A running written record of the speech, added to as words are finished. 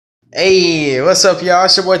Hey, what's up, y'all?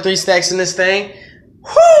 It's your boy 3 Stacks in this thing.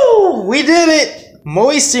 Whoo! We did it!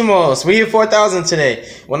 Moistimos. We hit 4,000 today.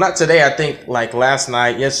 Well, not today. I think like last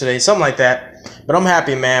night, yesterday, something like that. But I'm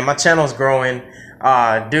happy, man. My channel's growing.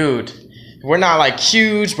 Dude, we're not like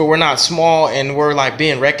huge, but we're not small, and we're like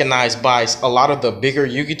being recognized by a lot of the bigger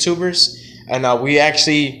YouTubers. And we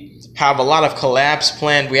actually have a lot of collabs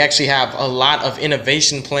planned. We actually have a lot of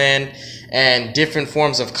innovation planned and different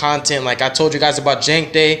forms of content. Like I told you guys about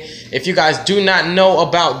Jank Day. If you guys do not know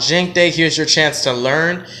about Jank Day, here's your chance to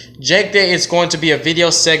learn. Jank Day is going to be a video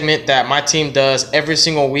segment that my team does every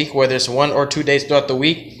single week, where there's 1 or 2 days throughout the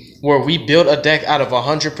week, where we build a deck out of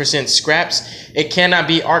 100% scraps. It cannot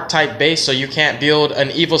be archetype based, so you can't build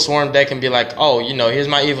an Evil Swarm deck and be like, oh, you know, here's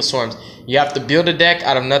my Evil Swarms. You have to build a deck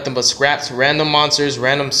out of nothing but scraps, random monsters,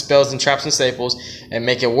 random spells and traps and staples, and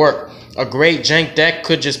make it work. A great jank deck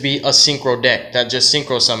could just be a synchro deck that just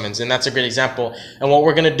synchro summons, and that's a great example. And what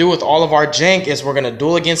we're going to do with all of our jank is we're going to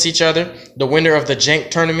duel against each other. The winner of the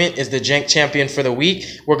jank tournament is the jank champion for the week.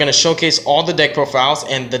 We're going to showcase all the deck profiles,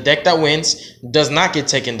 and the deck that wins does not get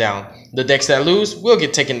taken down. The decks that lose will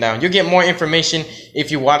get taken down. You'll get more information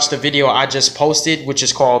if you watch the video I just posted, which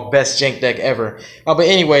is called Best Jank Deck Ever. But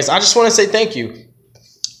anyways, I just want to say thank you.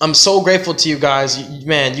 I'm so grateful to you guys.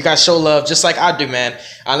 Man, you guys show love just like I do, man.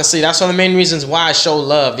 Honestly, that's one of the main reasons why I show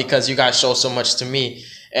love, because you guys show so much to me.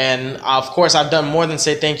 And of course, I've done more than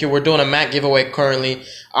say thank you. We're doing a mat giveaway currently.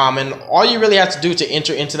 And all you really have to do to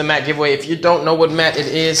enter into the mat giveaway, if you don't know what mat it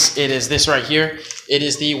is this right here. It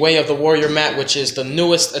is the Way of the Warrior mat, which is the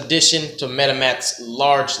newest addition to MetaMat's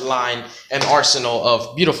large line and arsenal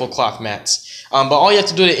of beautiful cloth mats. But all you have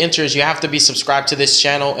to do to enter is you have to be subscribed to this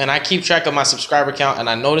channel, and I keep track of my subscriber count and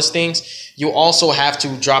I notice things. You also have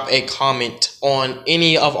to drop a comment on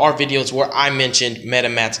any of our videos where I mentioned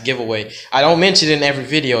MetaMat's giveaway. I don't mention it in every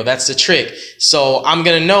video. That's the trick. So I'm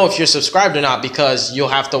going to know if you're subscribed or not, because you'll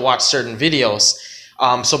have to watch certain videos.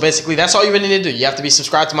 So basically, that's all you really need to do. You have to be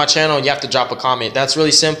subscribed to my channel and you have to drop a comment. That's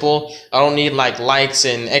really simple. I don't need like likes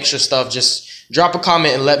and extra stuff. Just drop a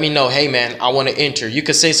comment and let me know, hey man, I want to enter. You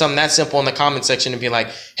could say something that simple in the comment section and be like,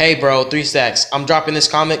 hey bro, 3 Stacks, I'm dropping this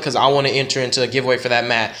comment because I want to enter into a giveaway for that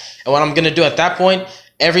mat. And what I'm going to do at that point,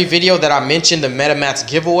 every video that I mentioned the MetaMat's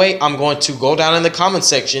giveaway, I'm going to go down in the comment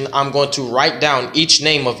section. I'm going to write down each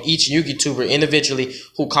name of each YouTuber individually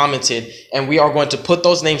who commented, and we are going to put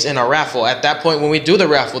those names in a raffle. At that point, when we do the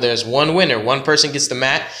raffle, there's one winner. One person gets the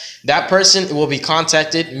mat. That person will be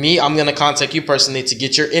contacted. Me, I'm going to contact you personally to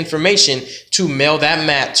get your information to mail that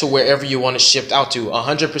mat to wherever you want it shipped out to.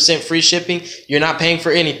 100% free shipping. You're not paying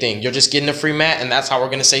for anything. You're just getting a free mat, and that's how we're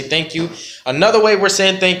going to say thank you. Another way we're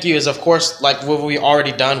saying thank you is, of course, like what we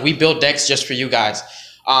already done. We build decks just for you guys.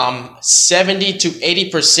 70 to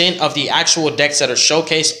 80% of the actual decks that are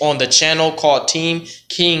showcased on the channel called Team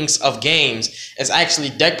Kings of Games is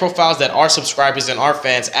actually deck profiles that our subscribers and our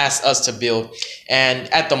fans asked us to build. And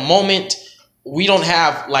at the moment, we don't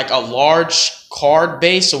have like a large card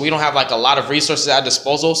base, so we don't have like a lot of resources at our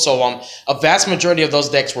disposal. So a vast majority of those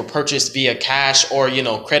decks were purchased via cash or, you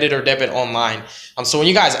know, credit or debit online. So when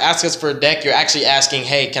you guys ask us for a deck, you're actually asking,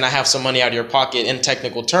 hey, can I have some money out of your pocket in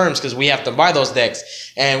technical terms, because we have to buy those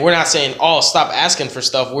decks. And we're not saying, oh, stop asking for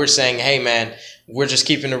stuff. We're saying, hey man, we're just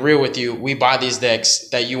keeping it real with you. We buy these decks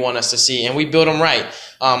that you want us to see, and we build them right.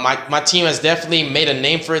 My team has definitely made a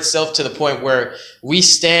name for itself to the point where we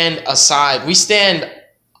stand aside. We stand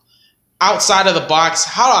outside of the box.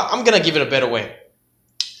 I'm going to give it a better way.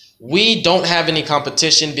 We don't have any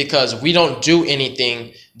competition because we don't do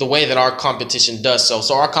anything the way that our competition does so.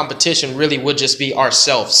 So our competition really would just be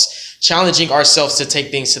ourselves, challenging ourselves to take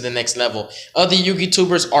things to the next level. Other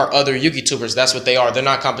YouTubers are other YouTubers. That's what they are. They're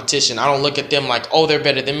not competition. I don't look at them like, oh, they're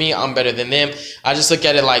better than me, I'm better than them. I just look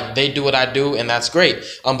at it like they do what I do, and that's great.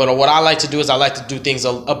 But what I like to do is I like to do things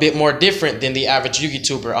a bit more different than the average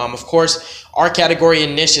YouTuber. Of course, our category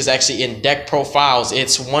and niche is actually in deck profiles.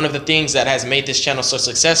 It's one of the things that has made this channel so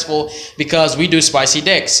successful, because we do spicy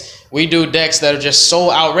decks. We do decks that are just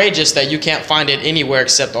so outrageous that you can't find it anywhere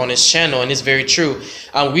except on this channel, and it's very true.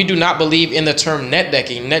 We do not believe in the term net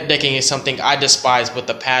decking. Net decking is something I despise with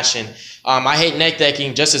a passion. I hate net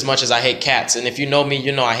decking just as much as I hate cats. And if you know me,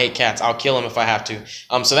 you know I hate cats. I'll kill them if I have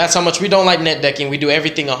to. So that's how much we don't like net decking. We do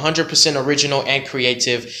everything 100% original and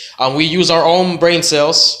creative. We use our own brain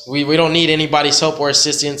cells. We don't need anybody's help or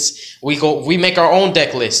assistance. We make our own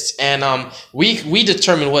deck lists, and we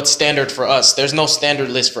determine what's standard for us. There's no standard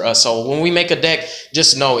list for us. So when we make a deck,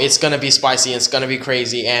 just know it's gonna be spicy, it's gonna be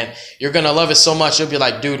crazy, and you're gonna love it so much you'll be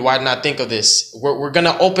like, dude, why didn't I think of this? We're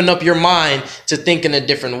gonna open up your mind to think in a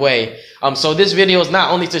different way. So this video is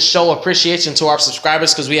not only to show appreciation to our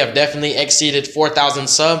subscribers, because we have definitely exceeded 4,000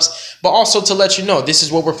 subs, but also to let you know this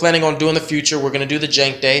is what we're planning on doing in the future. We're going to do the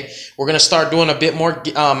Jank Day. We're going to start doing a bit more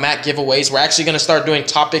Mac giveaways. We're actually going to start doing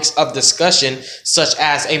topics of discussion, such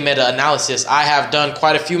as a meta-analysis. I have done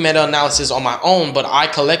quite a few meta-analysis on my own, but I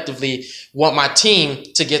collectively want my team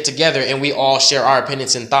to get together and we all share our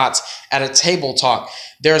opinions and thoughts at a table talk.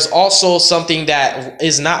 There's also something that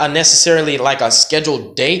is not necessarily like a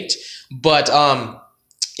scheduled date, but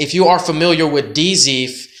if you are familiar with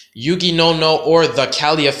DZF, Yugioh or the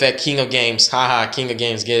Cali Effect, King of Games, haha, King of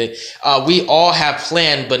Games, get it? We all have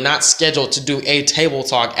planned but not scheduled to do a table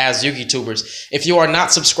talk as YouTubers. If you are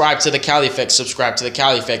not subscribed to the Cali Effect, subscribe to the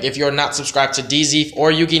Cali Effect. If you are not subscribed to DZF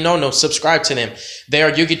or Yugioh, subscribe to them. They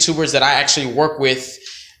are YouTubers that I actually work with.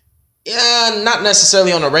 Yeah, not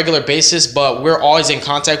necessarily on a regular basis, but we're always in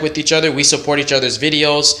contact with each other. We support each other's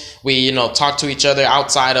videos. We, talk to each other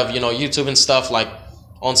outside of, YouTube and stuff, like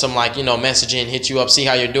on some messaging, hit you up, see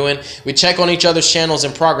how you're doing. We check on each other's channels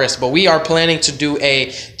in progress, but we are planning to do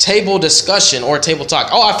a table discussion or table talk.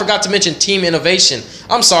 Oh, I forgot to mention Team Innovation.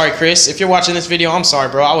 I'm sorry, Chris. If you're watching this video, I'm sorry,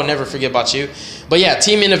 bro. I will never forget about you. But yeah,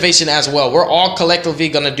 Team Innovation as well. We're all collectively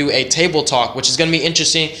going to do a table talk, which is going to be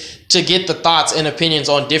interesting to get the thoughts and opinions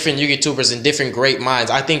on different YouTubers and different great minds.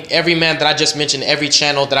 I think every man that I just mentioned, every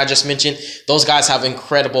channel that I just mentioned, those guys have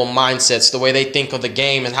incredible mindsets, the way they think of the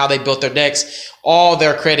game and how they built their decks. All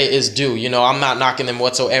their credit is due. I'm not knocking them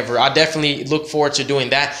whatsoever. I definitely look forward to doing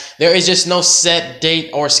that. There is just no set date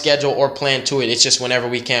or schedule or plan to it. It's just whenever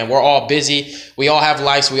we can. We're all busy. We all have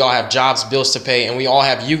lives. We all have jobs, bills to pay, and we all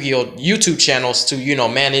have Yu-Gi-Oh! YouTube channels to,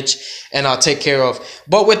 manage and take care of.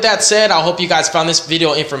 But with that said, I hope you guys found this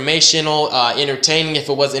video informational, entertaining if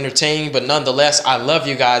it was entertaining, but nonetheless, I love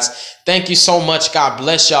you guys. Thank you so much. God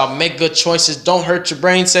bless y'all. Make good choices. Don't hurt your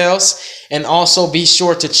brain cells. And also be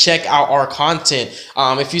sure to check out our content.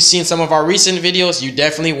 If you've seen some of our recent videos, you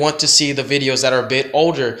definitely want to see the videos that are a bit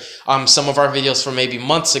older. Some of our videos from maybe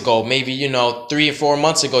months ago, maybe, 3 or 4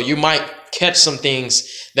 months ago, you might catch some things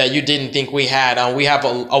that you didn't think we had. We have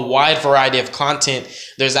a wide variety of content.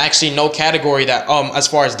 There's actually no category that, as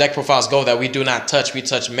far as deck profiles go, that we do not touch. We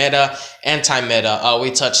touch meta, anti-meta.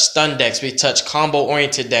 We touch stun decks. We touch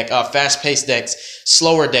combo-oriented deck, fast-paced decks,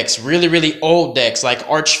 slower decks, really, really old decks like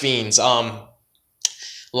Archfiends,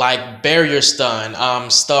 like Barrier Stun,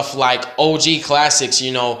 stuff like OG Classics.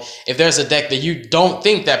 If there's a deck that you don't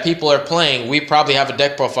think that people are playing, we probably have a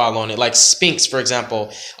deck profile on it, like Spinks, for example,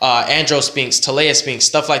 Andro Spinks, Talea Spinks,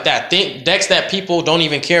 stuff like that. Think decks that people don't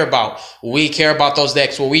even care about. We care about those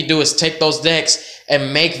decks. What we do is take those decks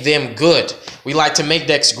and make them good. We like to make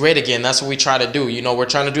decks great again. That's what we try to do. We're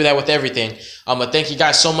trying to do that with everything. But thank you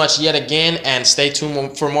guys so much yet again, and stay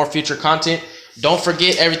tuned for more future content. Don't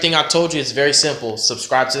forget everything I told you. It's very simple.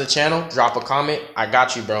 Subscribe to the channel, drop a comment. I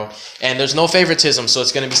got you, bro. And there's no favoritism, so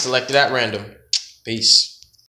it's going to be selected at random. Peace.